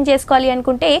సొంతం చేసుకోవాలి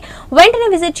అనుకుంటే వెంటనే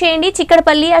విజిట్ చేయండి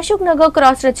చిక్కడపల్లి అశోక్ నగర్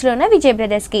క్రాస్ రోడ్స్ లో ఉన్న విజయ్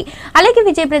బ్రదర్స్ కి. అలాగే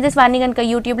విజయ్ బ్రదర్స్ వారిని కనుక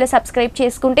యూట్యూబ్ లో సబ్స్క్రైబ్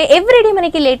చేసుకుంటే ఎవ్రీడే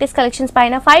మనకి లేటెస్ట్ కలెక్షన్స్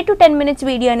పైన 5 to 10 minutes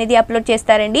వీడియో అనేది అప్లోడ్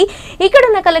చేస్తారండి. ఇక్కడ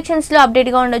ఉన్న కలెక్షన్స్ లో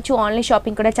అప్డేట్ గా ఉండొచ్చు. ఆన్లైన్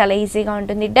షాపింగ్ కూడా చాలా ఈజీగా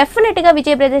ఉంటుంది. డెఫినెట్ గా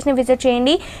విజయ్ బ్రదర్స్ ని విజిట్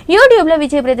చేయండి. యూట్యూబ్ లో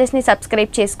విజయ్ బ్రదర్స్ ని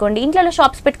సబ్స్క్రైబ్ చేసుకోండి. ఇంట్లో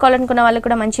షాప్స్ పెట్టుకోవాలనుకున్న వాళ్ళు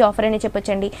కూడా మంచి ఆఫర్ అని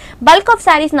చెప్పొచ్చండి. Bulk of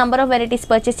saris, number of varieties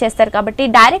purchase చేస్తారు కాబట్టి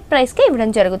డైరెక్ట్ ప్రైస్ కి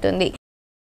ఇవ్వడం జరుగుతుంది.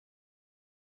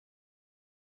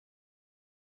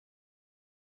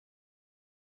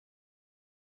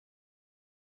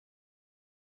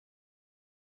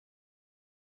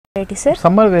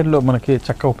 సమ్మర్ వేర్ లో మనకి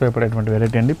చక్కగా ఉపయోగపడేటువంటి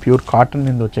వెరైటీ అండి. ప్యూర్ కాటన్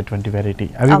మీద వచ్చేటువంటి వెరైటీ.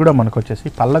 అవి కూడా మనకు వచ్చేసి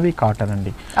పల్లవి కాటన్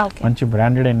అండి. మంచి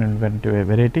బ్రాండెడ్ అయినటువంటి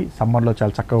వెరైటీ. సమ్మర్ లో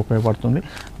చాలా చక్కగా ఉపయోగపడుతుంది.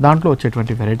 దాంట్లో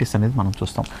వచ్చేటువంటి వెరైటీస్ అనేది మనం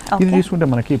చూస్తాం. ఇది తీసుకుంటే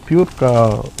మనకి ప్యూర్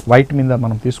వైట్ మీద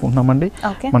మనం తీసుకుంటున్నామండి.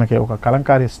 మనకి ఒక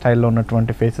కలంకారీ స్టైల్లో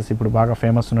ఉన్నటువంటి ఫేసెస్, ఇప్పుడు బాగా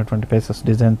ఫేమస్ ఉన్నటువంటి ఫేసెస్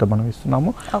డిజైన్ తో మనం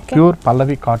ఇస్తున్నాము. ప్యూర్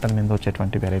పల్లవి కాటన్ మీద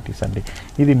వచ్చేటువంటి వెరైటీస్ అండి.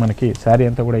 ఇది మనకి శారీ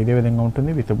అంతా కూడా ఇదే విధంగా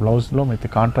ఉంటుంది. విత్ బ్లౌజ్ లో విత్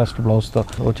కాంట్రాస్ట్ బ్లౌజ్ తో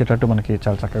వచ్చేటట్టు మనకి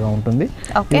చాలా చక్కగా ఉంటుంది.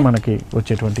 ఇది మనకి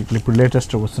వచ్చేటువంటి ఇప్పుడు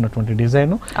లేటెస్ట్ వస్తున్నటువంటి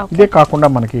డిజైన్. ఇదే కాకుండా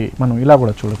మనం ఇలా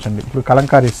కూడా చూడొచ్చండి. ఇప్పుడు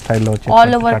కలంకారీ స్టైల్లో వచ్చే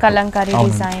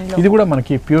ఇది కూడా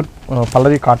మనకి ప్యూర్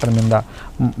పల్లవి కాటన్ మీద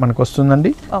మనకు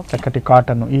వస్తుందండి. చక్కటి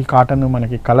కాటన్. ఈ కాటన్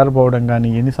మనకి కలర్ పోవడం కానీ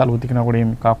ఎన్నిసార్లు ఉతికినా కూడా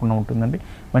ఏమి కాకుండా ఉంటుందండి.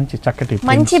 మంచి చక్కటి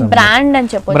బ్రాండ్ అని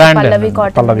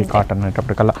చెప్పొచ్చు పల్లవి కాటన్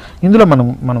అనేటప్పటికల్లా. ఇందులో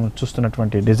మనం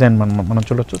చూస్తున్నటువంటి డిజైన్ మనం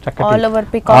చూడొచ్చు. చక్కటి all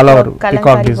over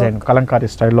peacock design Kalamkari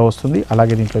స్టైల్లో వస్తుంది.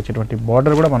 అలాగే దీంట్లో వచ్చేటువంటి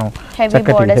బార్డర్ కూడా మనం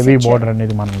చక్కటి హెవీ బార్డర్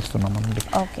అనేది మనం ఇస్తున్నాం అండి.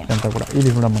 ఇదంతా కూడా ఇది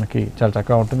కూడా మనకి చాలా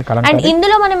చక్కగా ఉంటుంది. అండ్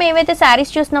ఇందులో మనం ఏవైతే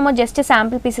సారీస్ చూస్తున్నామో జస్ట్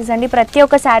శాంపుల్ పీసెస్ అండి. ప్రతి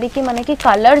ఒక్క సారీకి మనకి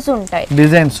కలర్స్ ఉంటాయి,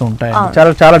 డిజైన్స్ ఉంటాయి.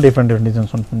 చాలా డిఫరెంట్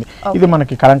డిజైన్స్ ఉంటుంది. ఇది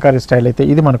మనకి కలంకారీ స్టైల్ అయితే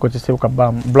ఇది మనకు వచ్చేసి ఒక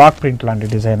బ్లాక్ ప్రింట్ లాంటి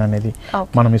డిజైన్ అనేది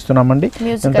మనం ఇస్తున్నామండి.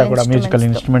 ఇదంతా కూడా మ్యూజికల్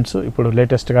ఇన్స్ట్రుమెంట్స్ ఇప్పుడు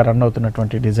లేటెస్ట్ గా రన్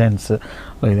అవుతున్నటువంటి డిజైన్స్.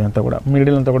 ఇదంతా కూడా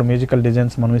మిడిల్ అంతా కూడా మ్యూజికల్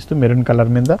డిజైన్స్ మనం ఇస్తూ మెరూన్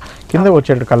కలర్ మీద కింద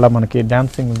వచ్చేట కల్లా మనకి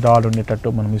డాన్సింగ్ డాల్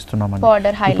ఉండేటట్టు మనం ఇస్తున్నామండి.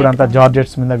 ఇప్పుడు అంతా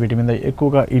జార్జెట్స్ మీద వీటి మీద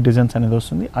ఎక్కువగా ఈ డిజైన్స్ అనేది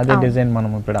వస్తుంది. అదే డిజైన్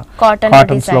మనం ఇక్కడ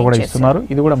కాటన్స్ లో కూడా ఇస్తున్నారు.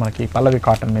 ఇది కూడా మనకి పల్లవి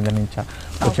కాటన్ మీద నుంచి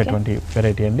వచ్చేటువంటి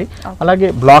వెరైటీ అండి. అలాగే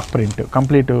black print,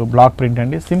 complete block print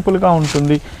అండి. సింపుల్ గా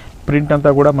ఉంటుంది. ప్రింట్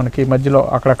అంతా కూడా మనకి మధ్యలో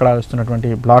అక్కడక్కడ వస్తున్నటువంటి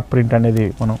బ్లాక్ ప్రింట్ అనేది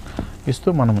మనం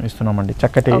ఇస్తున్నామండి.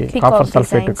 చక్కటి కాపర్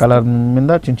సల్ఫేట్ కలర్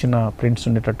మీద చిన్న చిన్న ప్రింట్స్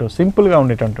ఉండేటట్టు సింపుల్ గా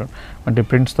ఉండేటటువంటి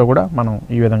ప్రింట్స్ తో కూడా మనం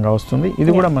ఈ విధంగా వస్తుంది.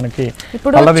 ఇది కూడా మనకి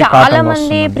చాలా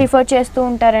మంది ప్రిఫర్ చేస్తూ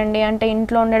ఉంటారండి, అంటే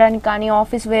ఇంట్లో ఉండడానికి కానీ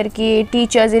ఆఫీస్ వేర్ కి,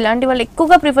 టీచర్స్ ఇలాంటి వాళ్ళు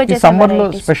ఎక్కువగా ప్రిఫర్ చేస్తారు. సమ్మర్ లో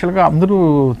స్పెషల్ గా అందరూ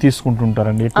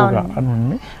తీసుకుంటుంటారండి ఎక్కువగా.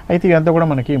 అయితే ఇదంతా కూడా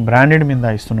మనకి బ్రాండెడ్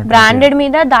మీద ఇస్తున్నారు, బ్రాండెడ్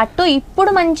మీద దట్టు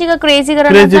ఇప్పుడు మంచిగా క్రేజీగా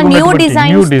న్యూ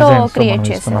డిజైన్స్ తో క్రియేట్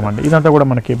చేస్తున్నామండి. ఇదంతా కూడా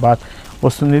మనకి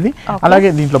వస్తుంది. ఇది అలాగే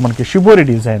దీంట్లో మనకి షిబోరి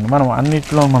డిజైన్ మనం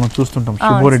అన్నిట్లో మనం చూస్తుంటాం.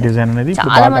 షిబోరి డిజైన్ అనేది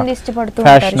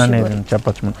ఫ్యాషన్ అనేది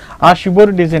చెప్పొచ్చు. ఆ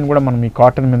షిబోరి డిజైన్ కూడా మనం ఈ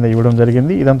కాటన్ మీద ఇవ్వడం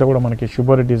జరిగింది. ఇదంతా కూడా మనకి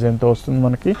షిబోరి డిజైన్ తో వస్తుంది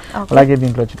మనకి. అలాగే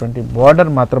దీంట్లో వచ్చేటువంటి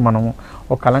బార్డర్ మాత్రం మనము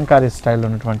ఒక కలంకారీ స్టైల్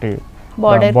ఉన్నటువంటి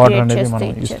బార్డర్ అనేది మనం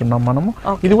ఇస్తున్నాం మనము.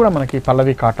 ఇది కూడా మనకి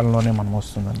పల్లవి కాటన్ లోనే మనం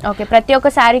వస్తుందండి. ఓకే, ప్రతి ఒక్క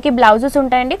సారీకి బ్లౌజెస్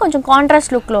ఉంటాయండి, కొంచెం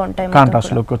కాంట్రాస్ట్ లుక్ లో ఉంటాయి.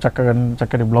 కాంట్రాస్ట్ లుక్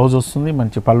చక్కటి బ్లౌజ్ వస్తుంది,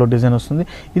 మంచి పళ్ళు డిజైన్ వస్తుంది.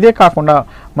 ఇదే కాకుండా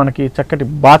మనకి చక్కటి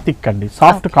బాతిక్ అండి,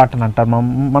 సాఫ్ట్ కాటన్ అంటారు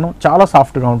మనం. చాలా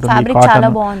సాఫ్ట్ గా ఉంటుంది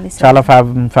కాటన్, చాలా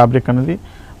ఫ్యాబ్రిక్ అనేది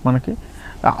మనకి.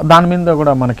 దాని మీద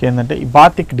కూడా మనకి ఏంటంటే ఈ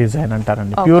బాతిక్ డిజైన్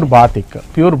అంటారండి. ప్యూర్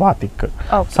బాతిక్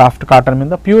సాఫ్ట్ కాటన్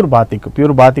మీద ప్యూర్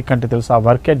బాతిక్ అంటే తెలుసు, ఆ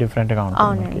వర్కే డిఫరెంట్ గా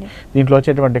ఉంటుంది. దీంట్లో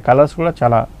వచ్చేటువంటి కలర్స్ కూడా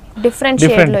చాలా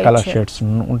డిఫరెంట్ కలర్ షేడ్స్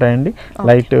ఉంటాయండి.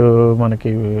 లైట్ మనకి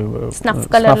స్నఫ్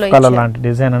కలర్ లాంటి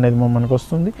డిజైన్ అనేది మనకు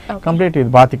వస్తుంది. కంప్లీట్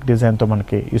ఇది బాతిక్ డిజైన్ తో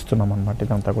మనకి ఇస్తున్నాం అనమాట.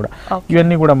 ఇదంతా కూడా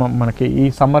ఇవన్నీ కూడా మనకి ఈ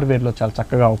సమ్మర్ వేర్ లో చాలా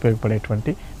చక్కగా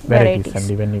ఉపయోగపడేటువంటి వెరైటీస్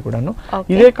అండి ఇవన్నీ కూడాను.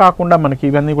 ఇదే కాకుండా మనకి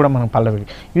ఇవన్నీ కూడా మనం పల్లవి,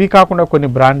 ఇవి కాకుండా కొన్ని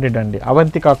బ్రాండెడ్ అండి,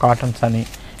 అవంతిక కాటన్స్ అని,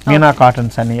 మీనా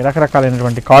కాటన్స్ అని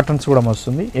రకరకాలైనటువంటి కాటన్స్ కూడా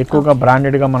వస్తుంది. ఎక్కువగా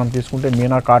బ్రాండెడ్ గా మనం తీసుకుంటే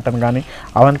మీనా కాటన్ కానీ,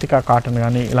 అవంతిక కాటన్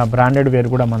కానీ, ఇలా బ్రాండెడ్ వేర్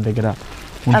కూడా మన దగ్గర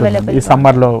ఉంటుంది. ఈ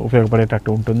సమ్మర్ లో ఉపయోగపడేటట్టు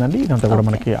ఉంటుందండి. ఇదంతా కూడా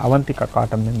మనకి అవంతిక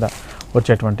కాటన్ మీద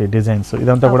వచ్చేటువంటి డిజైన్స్.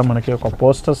 ఇదంతా కూడా మనకి ఒక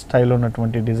పోస్టర్ స్టైల్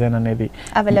ఉన్నటువంటి డిజైన్ అనేది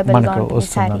మనకు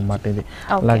వస్తుంది అనమాట. ఇది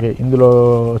అలాగే ఇందులో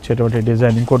వచ్చేటువంటి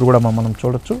డిజైన్ ఇంకోటి కూడా మనం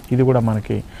చూడొచ్చు. ఇది కూడా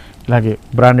మనకి ఇలాగే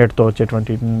బ్రాండెడ్ తో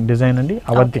వచ్చేటువంటి డిజైన్ అండి,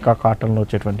 అవంతిక కాటన్ లో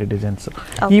వచ్చేటువంటి డిజైన్స్.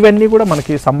 ఇవన్నీ కూడా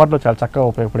మనకి సమ్మర్ లో చాలా చక్కగా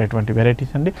ఉపయోగపడేటువంటి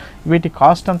వెరైటీస్ అండి. వీటి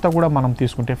కాస్ట్ అంతా కూడా మనం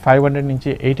తీసుకుంటే 500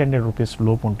 నుంచి 800 రూపీస్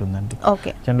లోపు ఉంటుందండి.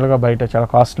 జనరల్ గా బయట చాలా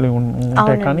కాస్ట్లీ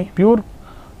ఉంటాయి, కానీ ప్యూర్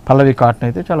పల్లవి కాటన్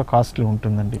అయితే చాలా కాస్ట్లీ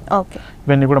ఉంటుందండి.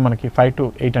 ఇవన్నీ కూడా మనకి 500 to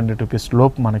 800 రూపీస్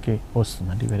లోపు మనకి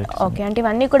వస్తుందండి వెరైటీ. ఓకే, అంటే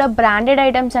ఇవన్నీ కూడా బ్రాండెడ్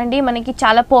ఐటమ్స్ అండి, మనకి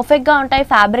చాలా పర్ఫెక్ట్ గా ఉంటాయి.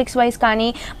 ఫ్యాబ్రిక్స్ వైజ్ కానీ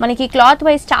మనకి క్లాత్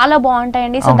వైజ్ చాలా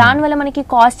బాగుంటాయండి. సో దానివల్ల మనకి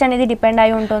కాస్ట్ అనేది డిపెండ్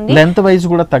అయి ఉంటుంది. లెంత్ వైజ్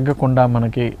కూడా తగ్గకుండా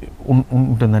మనకి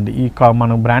ఉంటుందండి. ఈ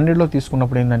మనం బ్రాండెడ్ లో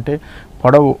తీసుకున్నప్పుడు ఏంటంటే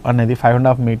పొడవు అనేది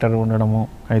 5.5 మీటర్ ఉండడము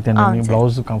అయితేనేమి,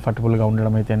 బ్లౌజ్ కంఫర్టబుల్ గా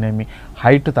ఉండడం అయితేనేమి,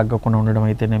 హైట్ తగ్గకుండా ఉండడం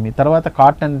అయితేనేమి, తర్వాత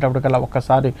కాటన్ అనేటప్పటికల్లా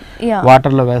ఒక్కసారి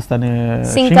వాటర్ లో వేస్తానే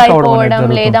సింక్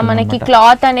అయిపోవడం లేదా మనకి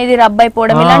క్లాత్ అనేది రబ్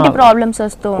అయిపోవడం ఇలాంటి ప్రాబ్లమ్స్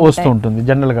వస్తూ ఉంటుంది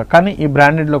జనరల్ గా. కానీ ఈ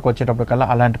బ్రాండెడ్ లోకి వచ్చేటప్పటికల్లా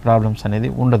అలాంటి ప్రాబ్లమ్స్ అనేది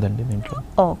ఉండదండి దీంట్లో.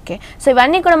 ఓకే, సో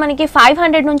ఇవన్నీ కూడా మనకి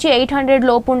 500 నుంచి 800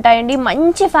 లోపు ఉంటాయండి.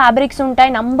 మంచి ఫ్యాబ్రిక్స్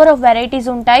ఉంటాయి, నంబర్ ఆఫ్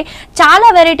వెరైటీస్ ఉంటాయి, చాలా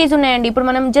వెరైటీస్ ఉన్నాయండి. ఇప్పుడు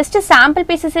మనం జస్ట్ శాంపుల్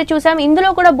పీసెస్ చూసాం.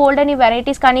 ఇందులో కూడా బోల్డ్ అని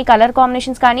వెరైటీస్ కానీ కలర్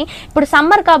కాంబినేషన్స్ కానీ, ఇప్పుడు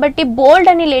సమ్మర్ కాబట్టి బోల్డ్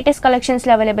అని లేటెస్ట్ కలెక్షన్స్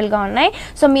అవైలబుల్ గా ఉన్నాయి.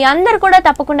 సో మీ అందరు కూడా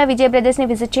తప్పకుండా విజయ్ బ్రదర్స్ ని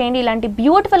విజిట్ చేయండి. ఇలాంటి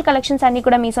బ్యూటిఫుల్ కలెక్షన్స్ అన్ని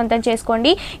కూడా మీ సొంతం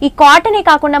చేసుకోండి. ఈ కాటనే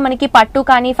కాకుండా మనకి పట్టు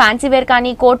కానీ, ఫ్యాన్సీ వేర్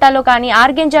కానీ, కోటాలో కానీ,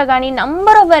 ఆర్గెంజా కానీ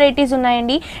నంబర్ ఆఫ్ వెరైటీస్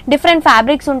ఉన్నాయండి. డిఫరెంట్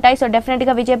ఫ్యాబ్రిక్స్ ఉంటాయి. సో డెఫినెట్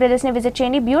గా విజయ్ బ్రదర్స్ ని విజిట్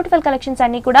చేయండి. బ్యూటిఫుల్ కలెక్షన్స్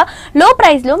అన్ని కూడా లో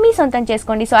ప్రైస్ లో మీ సొంతం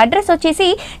చేసుకోండి. సో అడ్రస్ వచ్చేసి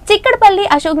చిక్కడపల్లి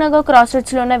అశోక్ నగర్ క్రాస్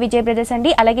రోడ్స్ లో ఉన్న విజయ్ బ్రదర్స్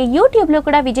అండి. అలాగే యూట్యూబ్ లో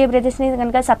కూడా విజయ్ బ్రదర్స్ ని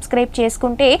కనుక సబ్స్క్రైబ్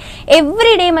చేసుకుంటే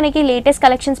ఎవ్రీ డే మనకి లేటెస్ట్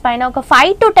కలెక్షన్స్ పైన ఒక 5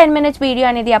 to 10 minutes వీడియో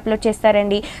అనేది అప్లోడ్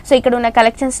చేస్తారండి. సో ఇక్కడ ఉన్న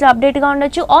కలెక్షన్స్ లో అప్డేట్ గా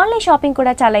ఉండొచ్చు. ఆన్లైన్ షాపింగ్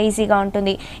కూడా చాలా ఈజీగా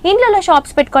ఉంటుంది. ఇంట్లో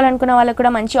షాప్స్ పెట్టుకోవాలనుకున్న వాళ్ళకి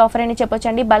కూడా మంచి ఆఫర్ అని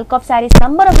చెప్పొచ్చండి. Bulk of saris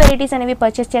number of varieties అనేవి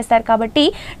పర్చేస్ చేస్తారు కాబట్టి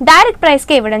డైరెక్ట్ ప్రైస్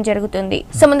కే ఇవ్వడం జరుగుతుంది.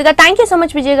 సో ముందుగా thank you so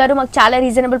much Vijay గారు, మాకు చాలా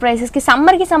రీజనబుల్ ప్రైసెస్ కి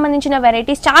సమ్మర్ కి సంబంధించిన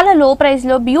వెరైటీస్ చాలా లో ప్రైస్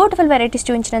లో beautiful varieties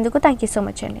చూపించినందుకు thank you so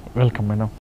much అండి. Welcome madam.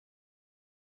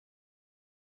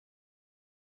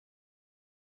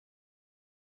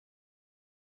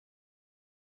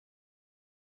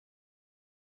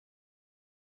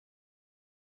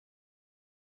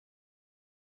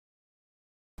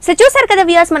 సో చూసారు కదా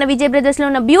వ్యూయర్స్, మన విజయ్ బ్రదర్స్ లో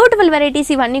ఉన్న బ్యూటిఫుల్ వెరైటీస్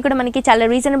ఇవన్నీ కూడా మనకి చాలా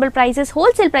రీజనబుల్ ప్రైసెస్,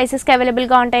 హోల్సేల్ ప్రైసెస్ కి అవైలబుల్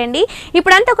గా ఉంటాయండి.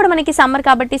 ఇప్పుడంతా కూడా మనకి సమ్మర్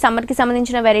కాబట్టి సమ్మర్ కి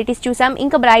సంబంధించిన వెరైటీస్ చూసాం.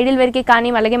 ఇంకా బ్రైడల్ వేర్ కి కానీ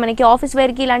అలాగే మనకి ఆఫీస్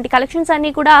వేర్ కి ఇలాంటి కలెక్షన్స్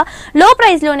అన్ని కూడా లో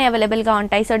ప్రైస్ లోనే అవైలబుల్ గా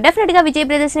ఉంటాయి. సో డెఫినెట్ గా విజయ్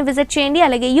బ్రదర్స్ ని విజిట్ చేయండి.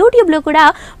 అలాగే యూట్యూబ్ లో కూడా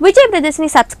విజయ్ బ్రదర్స్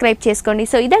ని సబ్స్క్రైబ్ చేసుకోండి.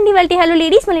 సో ఇదండి ఇవాల్టి హలో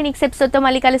లేడీస్, మళ్ళీ నెక్స్ట్ ఎపిసోడ్ తో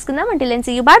మళ్ళీ కలుసుకుందాం. Until then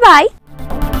see you, by by.